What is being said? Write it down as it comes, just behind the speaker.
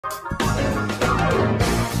I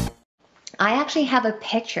actually have a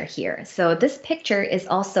picture here. So this picture is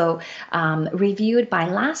also reviewed by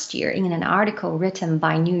last year in an article written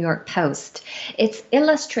by New York Post. It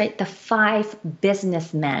illustrates the 5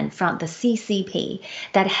 businessmen from the CCP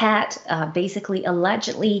that had basically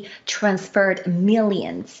allegedly transferred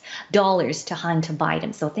millions dollars to Hunter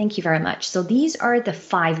Biden. So thank you very much. So these are the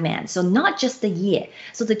 5 men. So not just the Ye.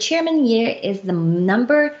 So the chairman Ye is the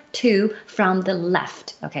number 2 from the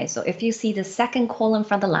left. Okay, so if you see the second column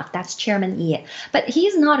from the left, that's Chairman Ye. But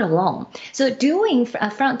he's not alone. So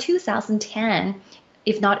from 2010,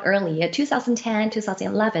 if not earlier, 2010,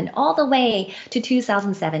 2011, all the way to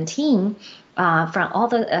 2017, from all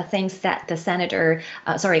the things that the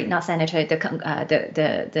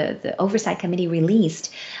the Oversight Committee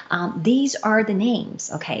released, these are the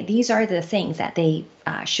names. Okay, these are the things that they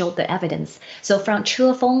showed the evidence. So from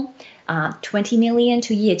Che Feng, 20 million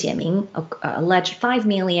to Ye Jianming, alleged 5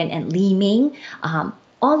 million, and Li Ming,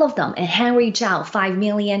 all of them, and Henry Zhao, 5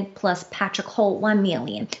 million, plus Patrick Ho, 1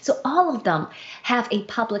 million. So all of them have a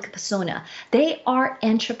public persona. They are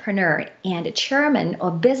entrepreneur and chairman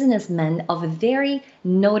or businessmen of a very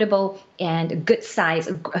notable and good size,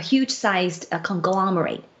 a huge sized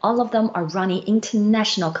conglomerate. All of them are running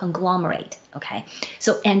international conglomerate. Okay.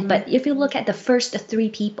 So, but if you look at the first 3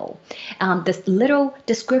 people, the little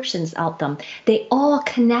descriptions of them, they all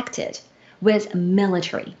connected with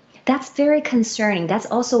military. That's very concerning. That's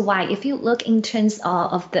also why, if you look in terms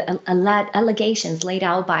of the allegations laid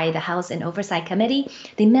out by the House and Oversight Committee,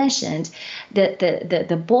 they mentioned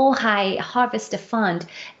the Bohai Harvest Fund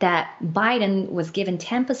that Biden was given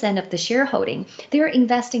 10% of the shareholding. They're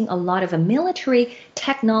investing a lot of a military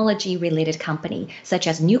technology related company, such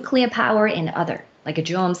as nuclear power and other, like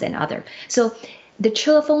drones and other. So the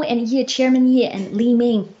Che Feng and Ye, Chairman Ye and Li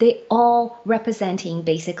Ming, they all representing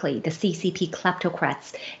basically the CCP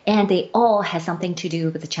kleptocrats, and they all have something to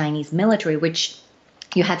do with the Chinese military, which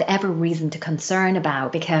you have every reason to concern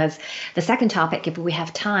about, because the second topic, if we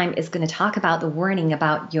have time, is going to talk about the warning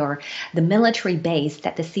about the military base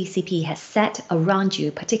that the CCP has set around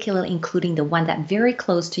you, particularly including the one that very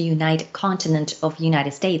close to United Continent of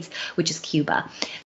United States, which is Cuba.